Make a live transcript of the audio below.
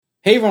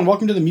Hey everyone,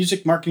 welcome to the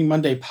Music Marketing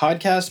Monday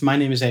podcast. My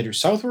name is Andrew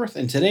Southworth,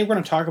 and today we're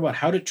going to talk about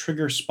how to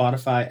trigger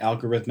Spotify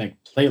algorithmic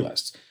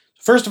playlists.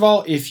 First of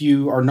all, if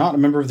you are not a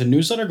member of the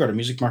newsletter, go to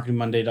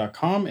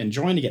musicmarketingmonday.com and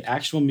join to get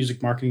actual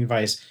music marketing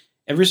advice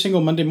every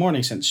single Monday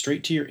morning sent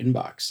straight to your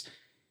inbox.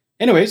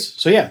 Anyways,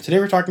 today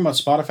we're talking about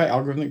Spotify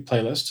algorithmic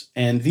playlists,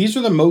 and these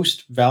are the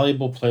most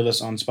valuable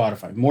playlists on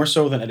Spotify, more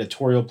so than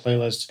editorial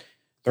playlists,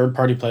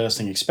 third-party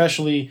playlisting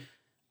especially.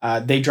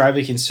 They drive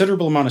a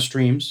considerable amount of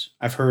streams.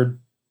 I've heard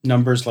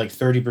numbers like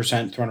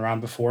 30% thrown around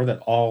before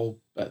that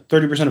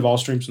 30% of all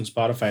streams on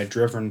Spotify are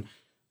driven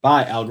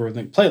by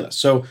algorithmic playlists.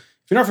 So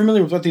if you're not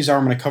familiar with what these are,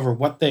 I'm going to cover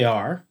what they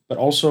are, but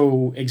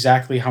also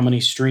exactly how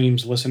many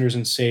streams, listeners,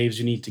 and saves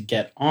you need to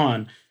get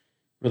on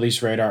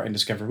Release Radar and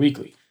Discover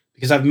Weekly.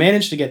 Because I've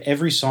managed to get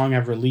every song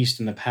I've released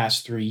in the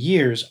past 3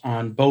 years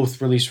on both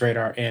Release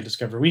Radar and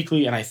Discover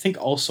Weekly, and I think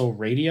also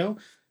radio.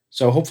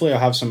 So hopefully I'll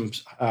have some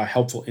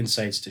helpful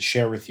insights to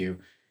share with you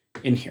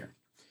in here.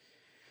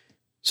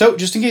 So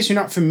just in case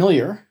you're not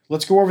familiar,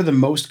 let's go over the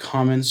most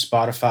common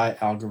Spotify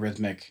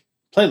algorithmic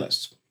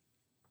playlists.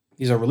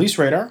 These are Release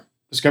Radar,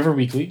 Discover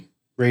Weekly,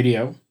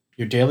 Radio,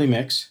 Your Daily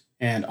Mix,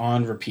 and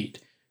On Repeat.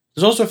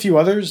 There's also a few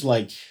others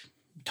like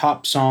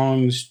Top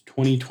Songs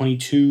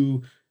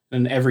 2022,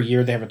 and every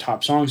year they have a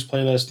Top Songs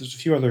playlist. There's a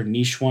few other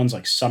niche ones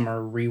like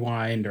Summer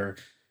Rewind or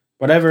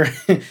whatever,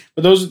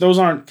 but those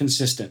aren't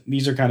consistent.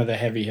 These are kind of the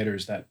heavy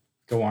hitters that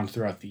go on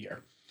throughout the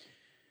year.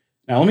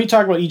 Now let me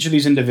talk about each of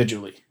these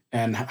individually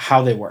and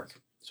how they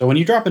work. So when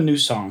you drop a new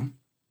song,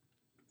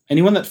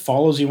 anyone that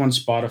follows you on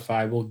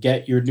Spotify will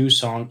get your new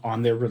song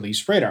on their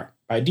Release Radar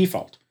by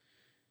default.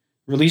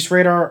 Release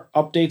Radar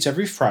updates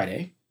every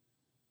Friday,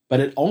 but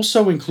it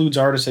also includes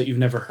artists that you've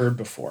never heard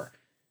before.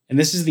 And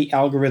this is the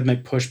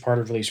algorithmic push part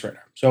of Release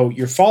Radar. So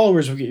your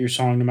followers will get your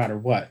song no matter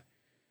what.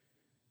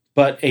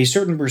 But a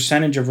certain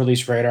percentage of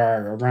Release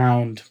Radar,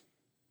 around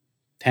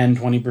 10,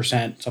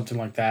 20%, something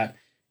like that,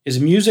 is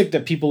music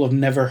that people have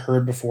never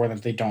heard before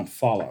that they don't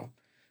follow.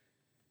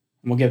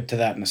 And we'll get to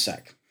that in a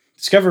sec.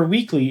 Discover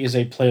Weekly is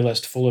a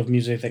playlist full of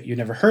music that you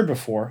never heard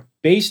before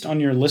based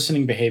on your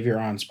listening behavior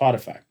on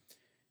Spotify.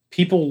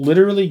 People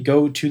literally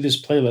go to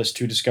this playlist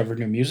to discover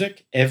new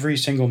music every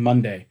single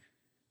Monday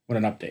when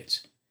it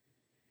updates.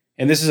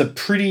 And this is a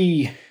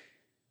pretty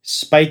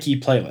spiky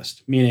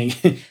playlist, meaning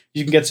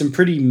you can get some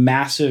pretty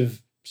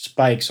massive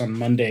spikes on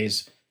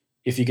Mondays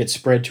if you get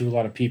spread to a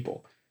lot of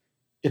people.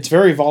 It's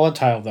very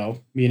volatile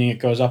though, meaning it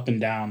goes up and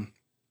down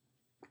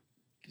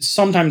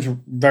sometimes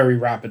very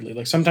rapidly.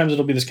 Like sometimes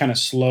it'll be this kind of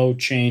slow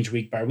change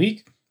week by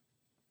week,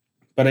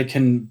 but it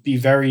can be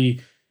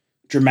very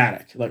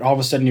dramatic. Like all of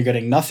a sudden you're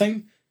getting nothing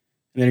and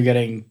then you're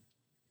getting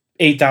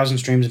 8,000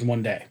 streams in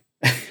one day.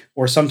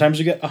 Or sometimes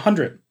you get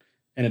 100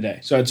 in a day.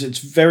 So it's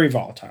very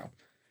volatile.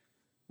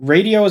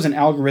 Radio is an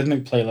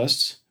algorithmic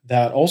playlist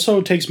that also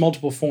takes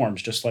multiple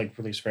forms, just like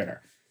Release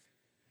Radar.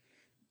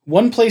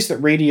 One place that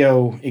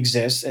radio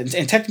exists, and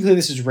technically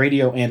this is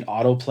radio and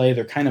autoplay,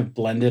 they're kind of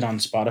blended on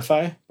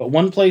Spotify, but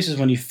one place is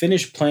when you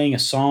finish playing a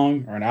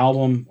song or an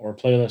album or a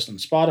playlist on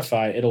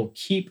Spotify, it'll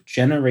keep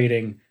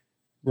generating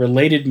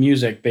related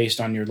music based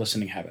on your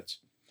listening habits.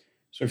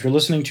 So if you're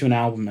listening to an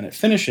album and it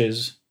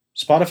finishes,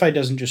 Spotify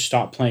doesn't just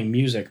stop playing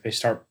music, they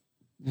start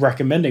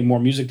recommending more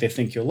music they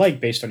think you'll like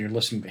based on your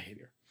listening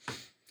behavior.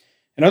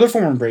 Another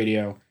form of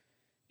radio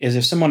is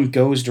if someone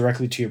goes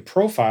directly to your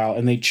profile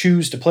and they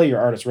choose to play your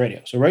artist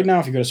radio. So right now,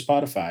 if you go to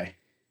Spotify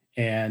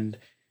and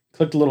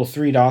click the little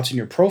 3 dots in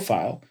your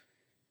profile,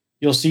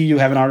 you'll see you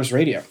have an artist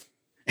radio.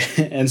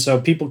 And so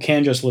people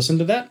can just listen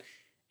to that.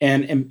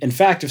 And in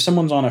fact, if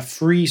someone's on a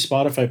free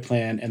Spotify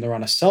plan and they're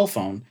on a cell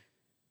phone,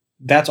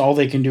 that's all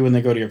they can do when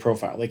they go to your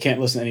profile. They can't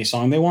listen to any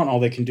song they want. All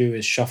they can do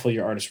is shuffle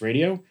your artist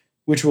radio,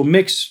 which will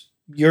mix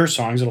your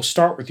songs. It'll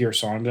start with your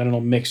song, then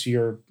it'll mix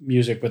your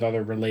music with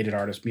other related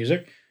artist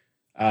music.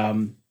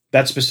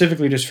 That's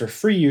specifically just for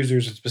free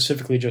users and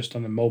specifically just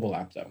on the mobile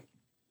app, though.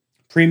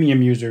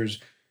 Premium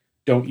users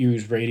don't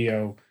use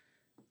radio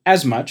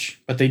as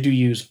much, but they do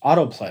use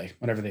autoplay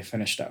whenever they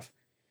finish stuff.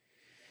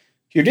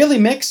 Your daily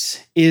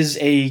mix is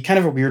a kind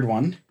of a weird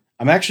one.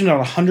 I'm actually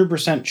not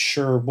 100%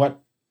 sure what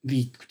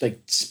the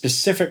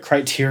specific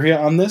criteria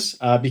on this,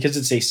 because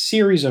it's a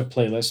series of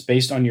playlists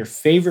based on your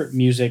favorite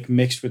music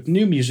mixed with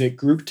new music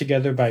grouped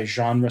together by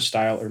genre,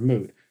 style, or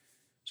mood.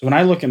 So when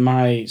I look at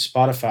my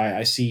Spotify,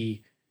 I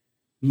see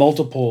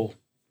multiple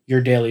Your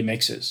Daily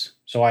Mixes.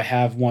 So I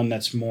have one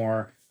that's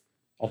more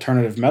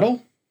alternative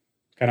metal,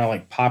 kind of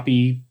like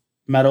poppy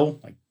metal,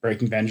 like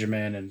Breaking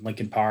Benjamin and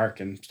Linkin Park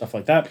and stuff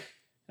like that.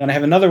 Then I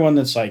have another one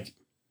that's like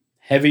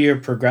heavier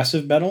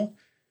progressive metal,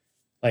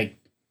 like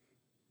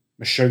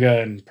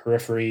Meshuggah and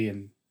Periphery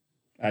and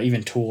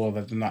even Tool,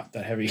 but they're not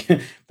that heavy.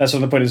 That's what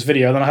the point of this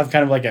video. Then I'll have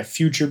kind of like a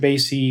future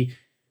bassy,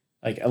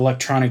 like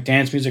electronic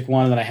dance music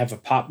one. And then I have a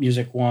pop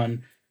music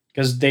one.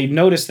 Because they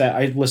notice that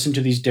I listen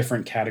to these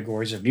different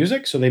categories of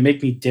music, so they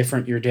make me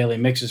different Your Daily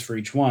Mixes for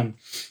each one.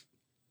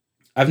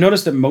 I've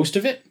noticed that most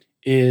of it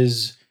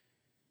is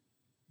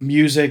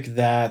music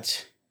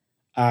that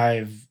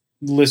I've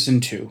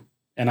listened to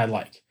and I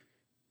like.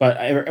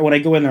 But when I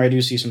go in there, I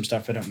do see some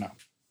stuff I don't know.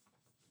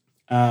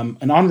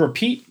 And on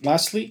repeat,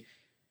 lastly,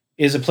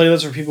 is a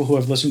playlist for people who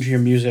have listened to your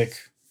music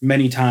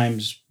many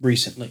times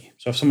recently.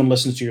 So if someone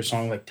listens to your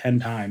song like 10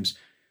 times,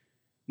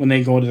 when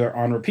they go to their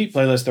on repeat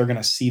playlist, they're going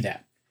to see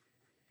that.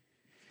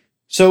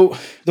 So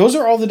those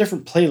are all the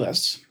different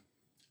playlists.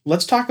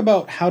 Let's talk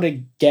about how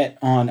to get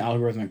on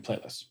algorithmic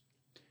playlists.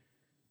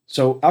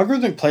 So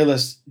algorithmic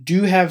playlists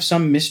do have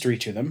some mystery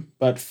to them,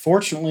 but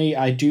fortunately,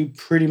 I do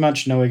pretty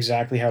much know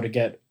exactly how to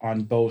get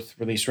on both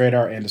Release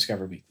Radar and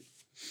Discover Weekly.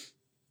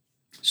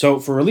 So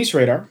for Release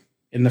Radar,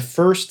 in the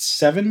first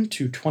 7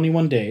 to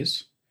 21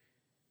 days,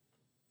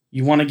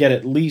 you want to get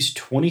at least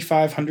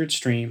 2,500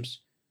 streams,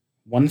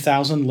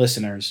 1,000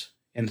 listeners,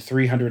 and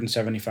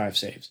 375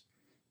 saves.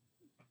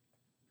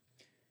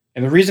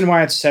 And the reason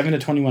why it's 7 to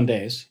 21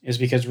 days is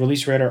because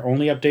Release Radar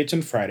only updates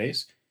on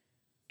Fridays,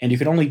 and you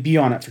can only be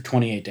on it for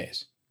 28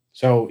 days.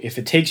 So if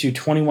it takes you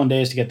 21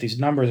 days to get these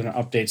numbers and it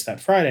updates that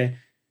Friday,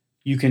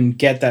 you can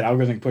get that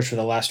algorithmic push for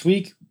the last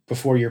week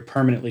before you're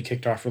permanently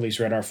kicked off Release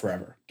Radar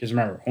forever. Because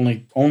remember,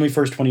 only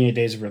first 28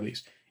 days of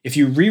release. If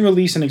you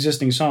re-release an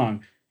existing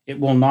song, it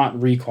will not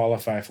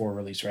re-qualify for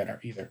Release Radar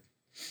either.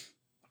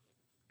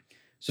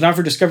 So now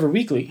for Discover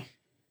Weekly,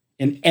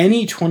 in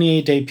any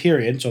 28-day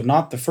period, so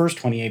not the first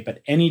 28,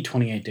 but any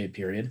 28-day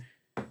period,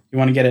 you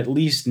want to get at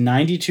least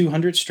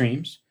 9,200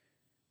 streams,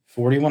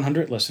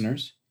 4,100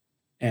 listeners,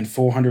 and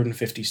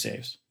 450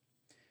 saves.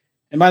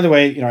 And by the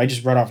way, I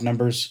just read off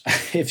numbers.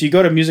 If you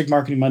go to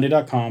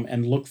musicmarketingmonday.com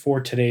and look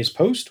for today's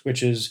post,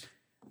 which is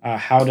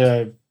how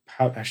to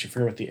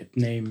trigger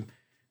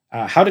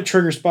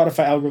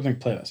Spotify algorithmic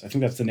playlist. I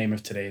think that's the name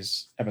of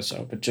today's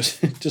episode, but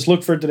just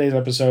look for today's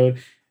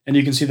episode and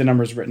you can see the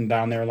numbers written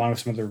down there along with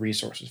some other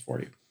resources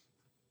for you.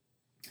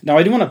 Now,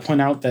 I do want to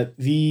point out that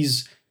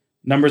these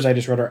numbers I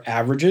just read are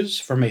averages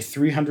from a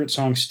 300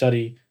 song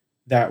study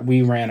that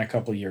we ran a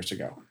couple years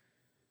ago.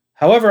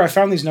 However, I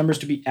found these numbers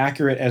to be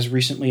accurate as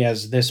recently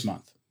as this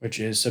month, which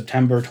is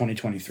September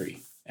 2023.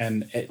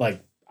 And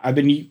I've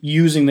been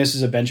using this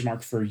as a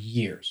benchmark for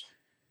years.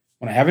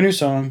 When I have a new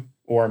song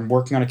or I'm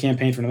working on a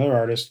campaign for another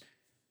artist,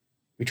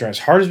 we try as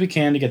hard as we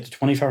can to get to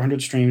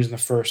 2,500 streams in the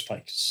first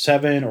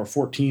 7 or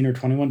 14 or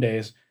 21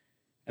 days.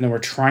 And then we're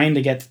trying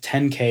to get to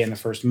 10K in the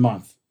first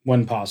month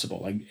when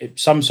possible.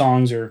 Some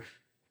songs are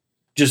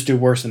just do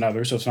worse than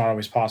others, so it's not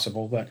always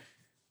possible. But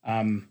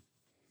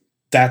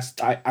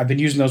I've been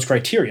using those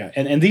criteria.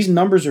 And these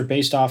numbers are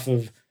based off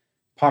of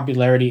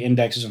popularity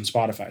indexes on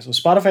Spotify. So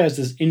Spotify has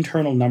this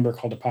internal number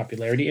called a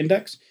popularity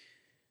index.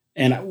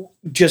 And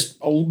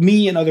just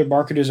me and other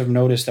marketers have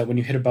noticed that when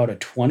you hit about a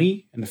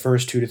 20 in the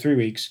first 2 to 3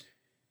 weeks,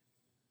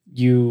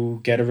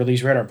 you get a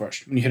Release Radar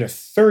push. When you hit a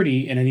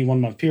 30 in any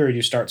 1 month period,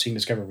 you start seeing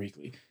Discover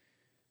Weekly.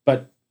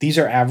 But these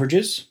are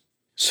averages.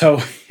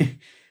 So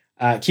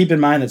keep in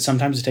mind that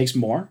sometimes it takes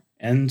more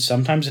and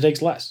sometimes it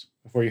takes less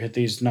before you hit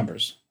these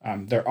numbers.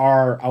 There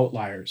are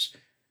outliers.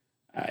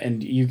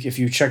 And if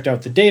you checked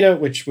out the data,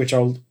 which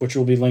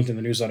will be linked in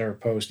the newsletter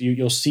post,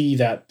 you'll see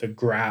that the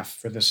graph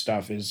for this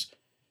stuff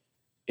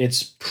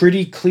it's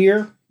pretty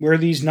clear where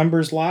these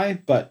numbers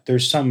lie, but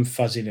there's some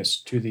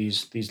fuzziness to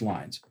these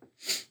lines.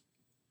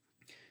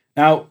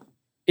 Now,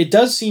 it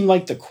does seem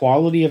like the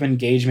quality of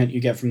engagement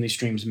you get from these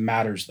streams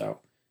matters, though.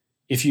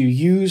 If you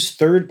use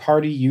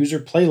third-party user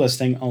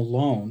playlisting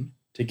alone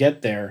to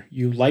get there,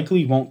 you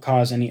likely won't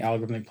cause any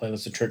algorithmic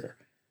playlist to trigger.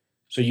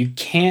 So you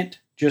can't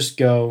just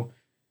go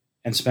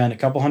and spend a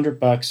couple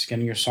 $100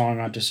 getting your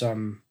song onto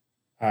some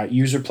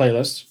user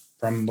playlist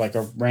from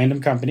a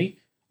random company,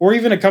 or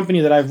even a company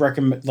that I've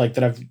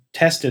that I've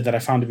tested that I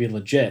found to be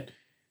legit,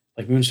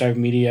 like Moonstag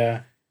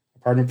Media,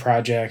 Partner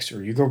Projects,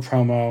 or Ugo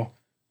Promo,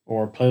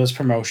 or Playlist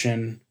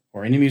Promotion,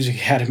 or Any Music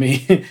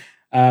Academy.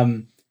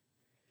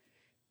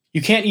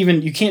 You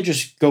can't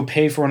just go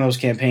pay for one of those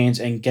campaigns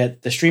and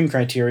get the stream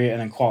criteria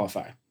and then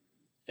qualify.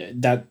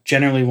 That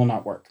generally will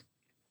not work.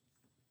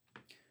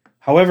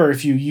 However,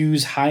 if you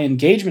use high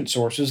engagement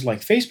sources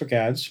like Facebook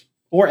ads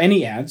or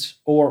any ads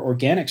or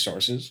organic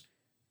sources,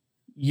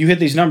 you hit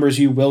these numbers,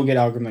 you will get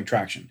algorithmic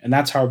traction. And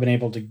that's how I've been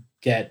able to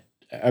get,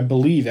 I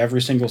believe,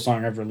 every single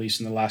song I've released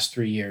in the last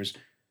 3 years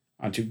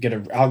to get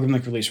an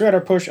algorithmic Release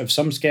Radar push of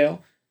some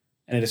scale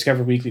and a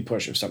Discover Weekly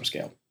push of some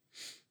scale.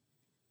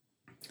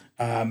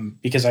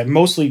 Because I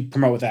mostly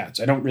promote with ads.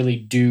 I don't really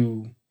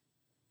do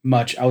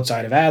much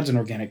outside of ads and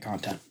organic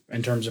content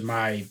in terms of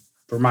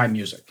for my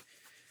music.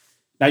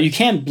 Now, you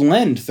can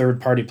blend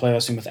third-party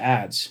playlisting with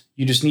ads.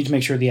 You just need to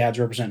make sure the ads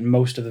represent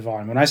most of the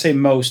volume. When I say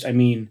most, I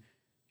mean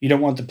you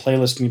don't want the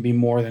playlisting to be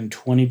more than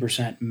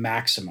 20%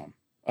 maximum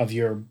of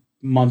your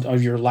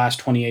last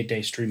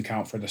 28-day stream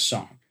count for the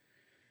song.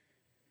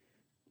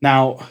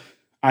 Now,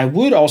 I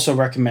would also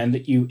recommend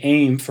that you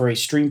aim for a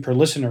stream per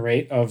listener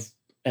rate of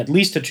at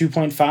least a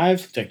 2.5.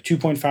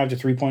 2.5 to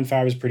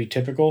 3.5 is pretty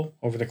typical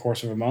over the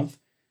course of a month.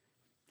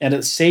 And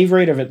a save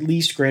rate of at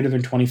least greater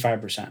than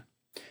 25%.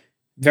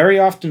 Very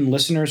often,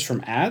 listeners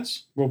from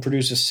ads will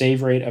produce a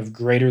save rate of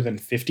greater than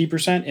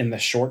 50% in the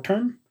short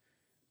term.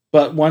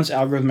 But once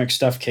algorithmic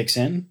stuff kicks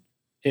in,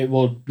 it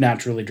will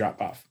naturally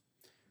drop off.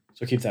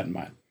 So keep that in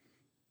mind.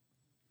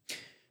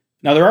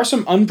 Now, there are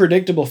some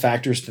unpredictable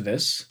factors to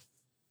this.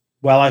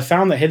 While I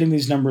found that hitting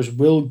these numbers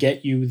will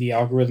get you the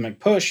algorithmic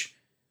push,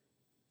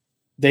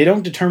 they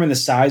don't determine the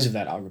size of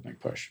that algorithmic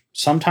push.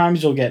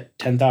 Sometimes you'll get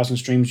 10,000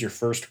 streams your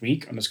first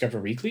week on Discover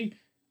Weekly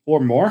or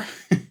more,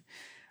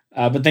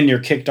 but then you're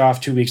kicked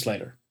off 2 weeks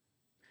later.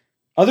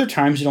 Other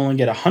times you'll only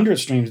get 100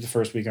 streams the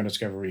first week on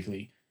Discover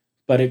Weekly,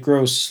 but it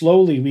grows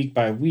slowly week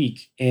by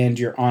week and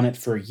you're on it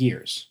for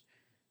years.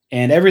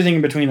 And everything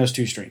in between those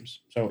two streams.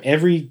 So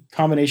every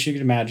combination you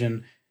can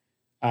imagine,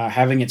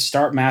 having it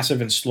start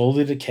massive and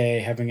slowly decay,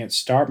 having it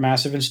start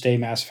massive and stay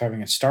massive,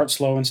 having it start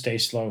slow and stay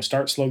slow,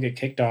 start slow, get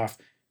kicked off.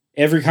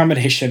 Every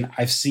combination,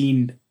 I've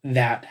seen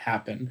that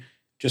happen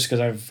just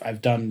because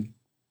I've done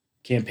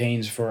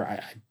campaigns for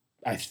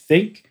I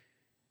think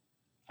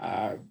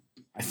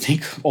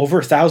over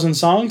 1,000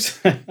 songs.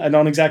 I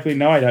don't exactly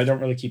know. I don't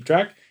really keep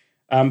track.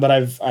 But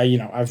I've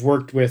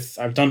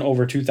done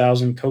over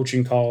 2,000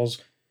 coaching calls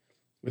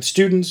with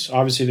students.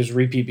 Obviously, there's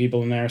repeat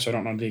people in there, so I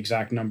don't know the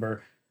exact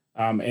number.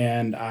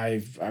 And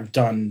I've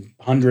done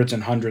hundreds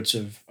and hundreds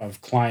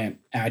of client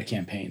ad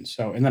campaigns.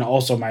 So, and then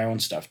also my own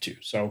stuff too.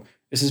 So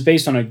this is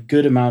based on a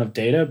good amount of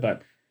data,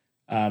 but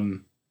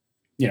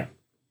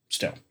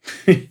still.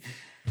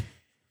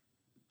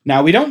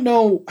 Now, we don't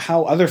know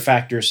how other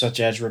factors such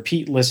as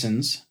repeat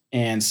listens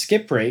and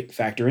skip rate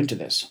factor into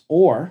this,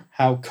 or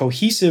how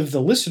cohesive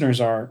the listeners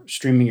are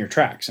streaming your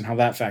tracks and how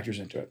that factors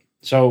into it.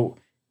 So,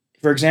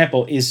 for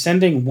example, is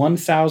sending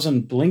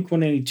 1,000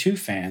 Blink-182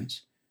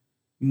 fans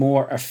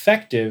more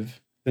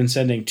effective than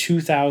sending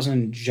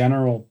 2,000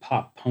 general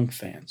pop punk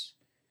fans?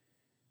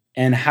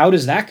 And how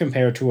does that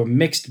compare to a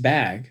mixed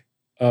bag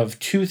of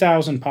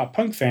 2,000 pop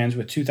punk fans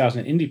with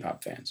 2,000 indie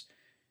pop fans?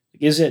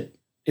 Is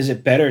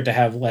it better to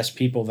have less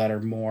people that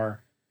are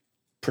more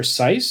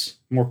precise,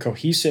 more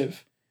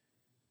cohesive?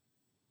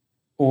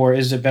 Or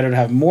is it better to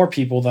have more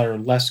people that are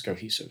less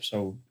cohesive?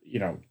 So,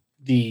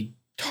 the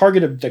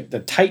target of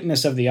the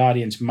tightness of the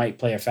audience might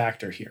play a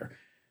factor here.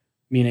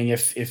 Meaning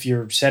if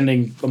you're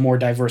sending a more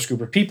diverse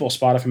group of people,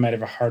 Spotify might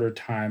have a harder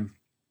time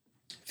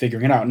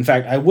figuring it out. In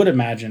fact, I would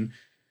imagine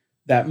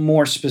that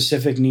more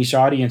specific niche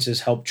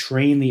audiences help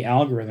train the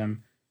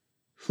algorithm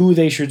who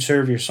they should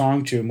serve your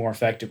song to more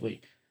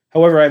effectively.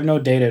 However, I have no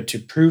data to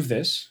prove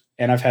this,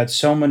 and I've had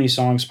so many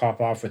songs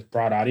pop off with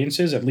broad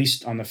audiences, at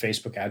least on the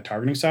Facebook ad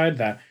targeting side,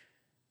 that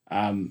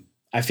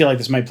I feel like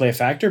this might play a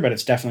factor, but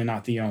it's definitely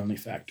not the only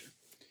factor.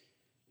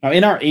 Now,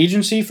 in our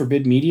agency for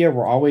Bid Media,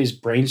 we're always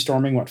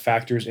brainstorming what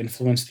factors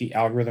influence the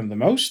algorithm the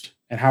most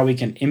and how we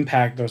can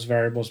impact those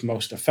variables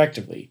most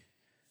effectively.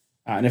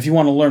 And if you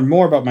want to learn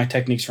more about my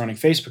techniques for running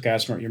Facebook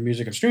ads for your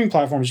music and streaming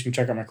platforms, you can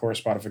check out my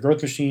course, Spotify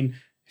Growth Machine.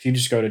 If you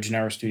just go to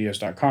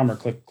generastudios.com or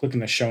click in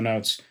the show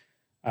notes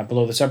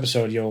below this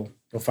episode, you'll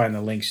find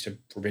the links to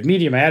Forbid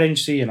Media, my ad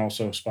agency, and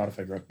also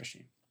Spotify Growth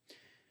Machine.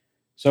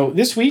 So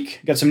this week,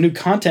 I got some new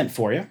content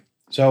for you.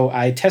 So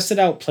I tested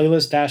out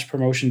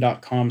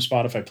playlist-promotion.com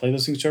Spotify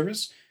playlisting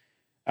service.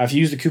 If you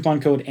use the coupon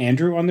code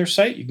Andrew on their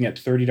site, you can get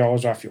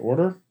 $30 off your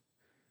order.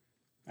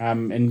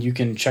 And you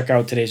can check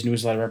out today's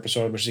newsletter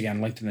episode, which is,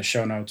 again, linked in the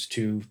show notes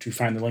to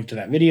find the link to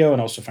that video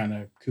and also find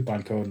the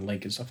coupon code and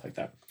link and stuff like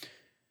that.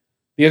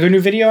 The other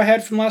new video I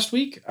had from last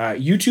week,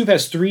 YouTube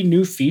has 3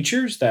 new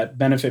features that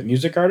benefit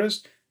music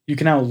artists. You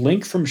can now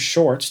link from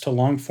shorts to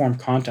long-form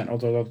content,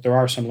 although there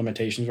are some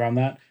limitations around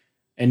that.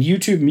 And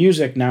YouTube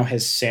Music now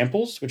has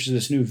samples, which is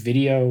this new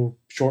video,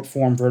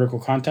 short-form, vertical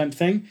content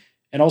thing,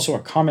 and also a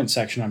comment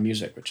section on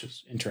music, which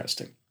is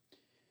interesting.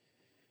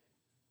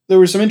 There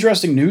was some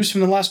interesting news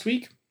from the last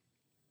week.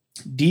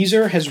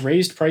 Deezer has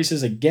raised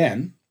prices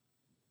again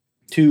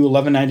to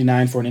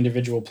 $11.99 for an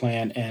individual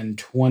plan and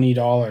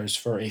 $20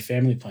 for a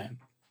family plan.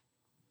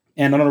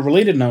 And on a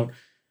related note,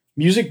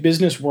 Music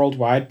Business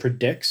Worldwide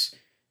predicts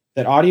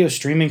that audio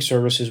streaming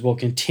services will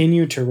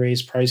continue to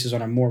raise prices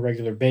on a more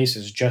regular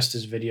basis, just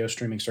as video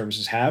streaming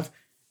services have.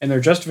 And their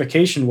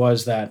justification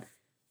was that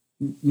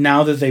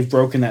now that they've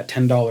broken that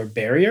 $10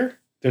 barrier,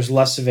 there's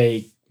less of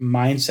a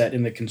mindset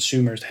in the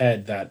consumer's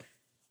head that,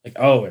 like,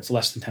 oh, it's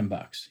less than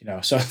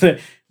 $10, So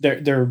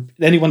they're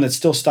anyone that's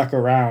still stuck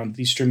around,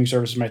 these streaming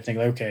services might think,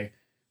 like, okay,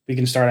 we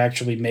can start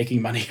actually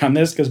making money on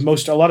this,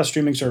 because a lot of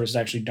streaming services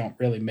actually don't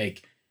really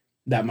make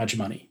that much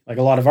money. Like,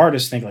 a lot of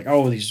artists think, like,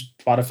 oh, these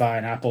Spotify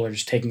and Apple are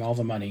just taking all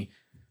the money.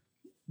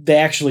 They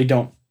actually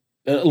don't.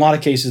 In a lot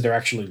of cases, they're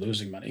actually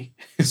losing money.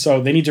 So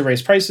they need to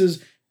raise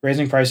prices.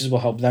 Raising prices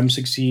will help them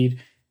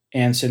succeed.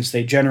 And since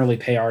they generally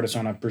pay artists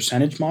on a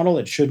percentage model,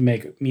 it should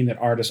mean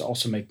that artists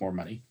also make more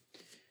money.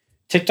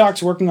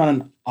 TikTok's working on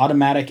an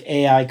automatic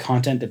AI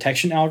content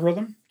detection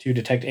algorithm to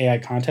detect AI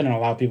content and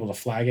allow people to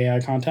flag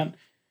AI content.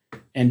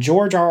 And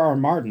George R.R.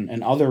 Martin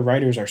and other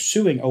writers are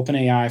suing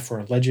OpenAI for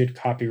alleged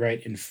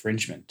copyright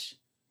infringement,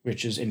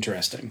 which is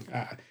interesting.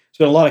 There's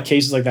been a lot of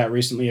cases like that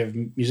recently of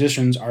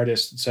musicians,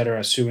 artists,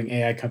 etc., suing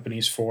AI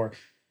companies for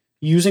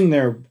using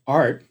their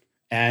art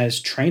as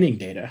training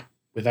data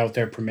without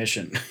their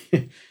permission.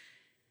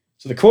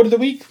 So the quote of the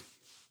week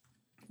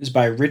is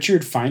by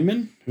Richard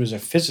Feynman, who is a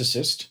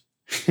physicist.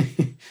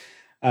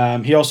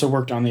 He also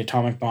worked on the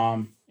atomic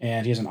bomb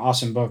And he has an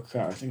awesome book.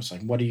 I think it's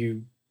like, are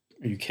you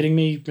kidding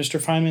me,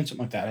 Mr. Feynman? Something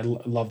like that. I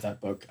love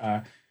that book.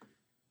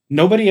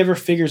 Nobody ever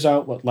figures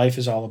out what life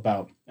is all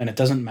about, and it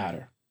doesn't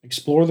matter.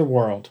 Explore the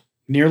world.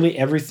 Nearly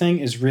everything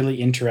is really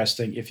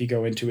interesting if you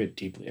go into it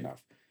deeply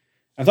enough.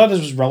 I thought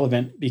this was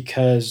relevant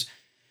because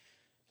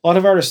a lot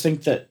of artists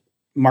think that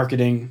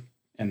marketing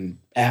and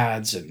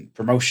ads and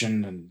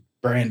promotion and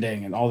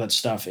branding and all that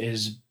stuff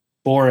is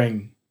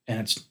boring and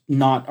it's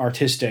not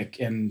artistic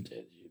and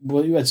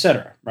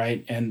etc.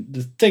 Right? And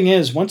the thing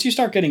is, once you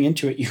start getting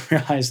into it, you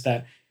realize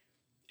that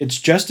it's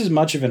just as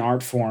much of an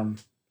art form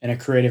and a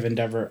creative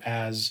endeavor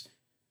as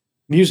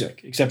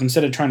music, except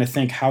instead of trying to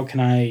think, how can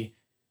I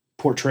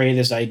portray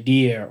this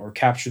idea or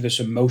capture this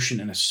emotion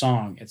in a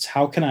song, it's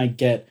how can I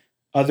get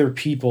other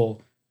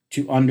people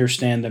to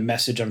understand the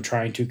message I'm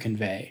trying to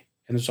convey.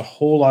 And there's a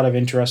whole lot of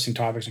interesting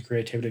topics and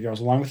creativity that goes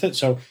along with it.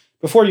 So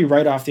before you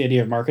write off the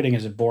idea of marketing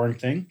as a boring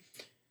thing,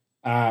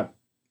 uh,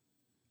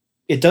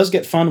 it does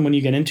get fun when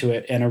you get into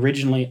it. And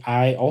originally,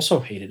 I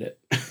also hated it.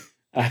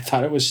 I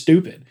thought it was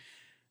stupid.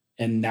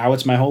 And now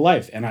it's my whole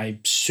life. And I'm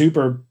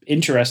super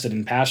interested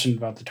and passionate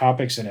about the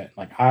topics in it.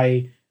 Like,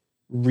 I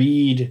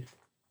read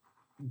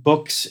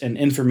books and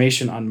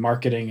information on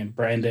marketing and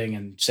branding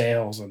and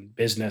sales and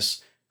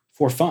business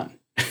for fun,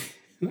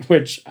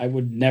 which I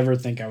would never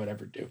think I would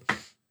ever do.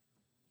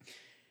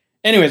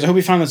 Anyways, I hope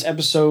you found this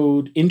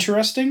episode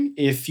interesting.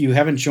 If you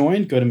haven't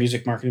joined, go to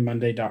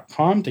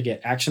musicmarketingmonday.com to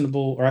get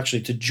actionable, or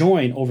actually to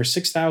join over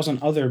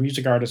 6,000 other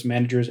music artists,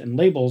 managers, and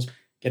labels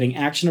getting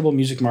actionable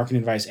music marketing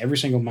advice every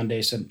single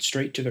Monday sent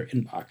straight to their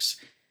inbox.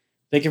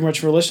 Thank you very much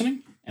for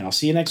listening, and I'll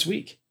see you next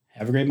week.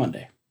 Have a great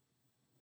Monday.